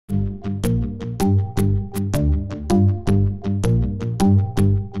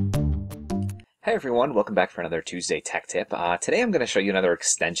Hey everyone, welcome back for another Tuesday Tech Tip. Today I'm going to show you another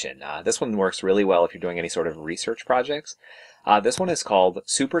extension. This one works really well if you're doing any sort of research projects. This one is called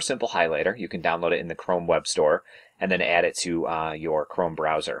Super Simple Highlighter. You can download it in the Chrome Web Store and then add it to your Chrome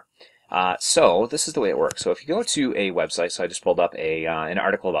browser. So this is the way it works. So if you go to a website, so I just pulled up an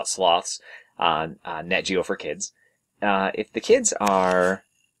article about sloths on Nat Geo for Kids. If the kids are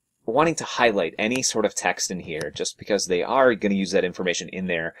wanting to highlight any sort of text in here, just because they are going to use that information in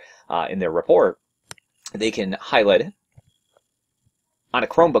their report, they can highlight it. On a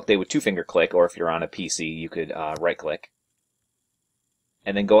Chromebook, they would two-finger click, or if you're on a PC, you could right-click.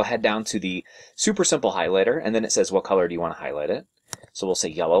 And then go ahead down to the Super Simple Highlighter, and then it says what color do you want to highlight it. So we'll say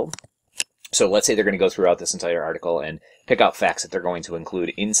yellow. So let's say they're going to go throughout this entire article and pick out facts that they're going to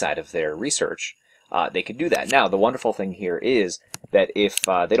include inside of their research. They could do that. Now, the wonderful thing here is that if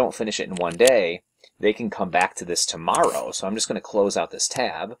they don't finish it in one day, they can come back to this tomorrow. So I'm just going to close out this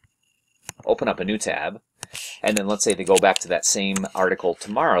tab, open up a new tab, and then let's say they go back to that same article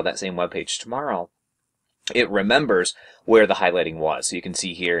tomorrow, that same webpage tomorrow. It remembers where the highlighting was. So you can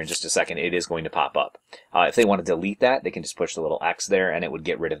see here in just a second, it is going to pop up. If they want to delete that, they can just push the little X there and it would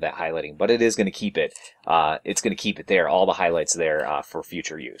get rid of that highlighting. But it is going to keep it. It's going to keep it there, all the highlights there for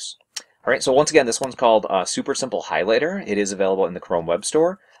future use. All right, so once again, this one's called Super Simple Highlighter. It is available in the Chrome Web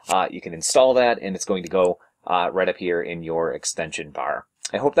Store. You can install that, and it's going to go right up here in your extension bar.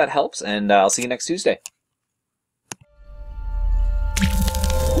 I hope that helps, and I'll see you next Tuesday.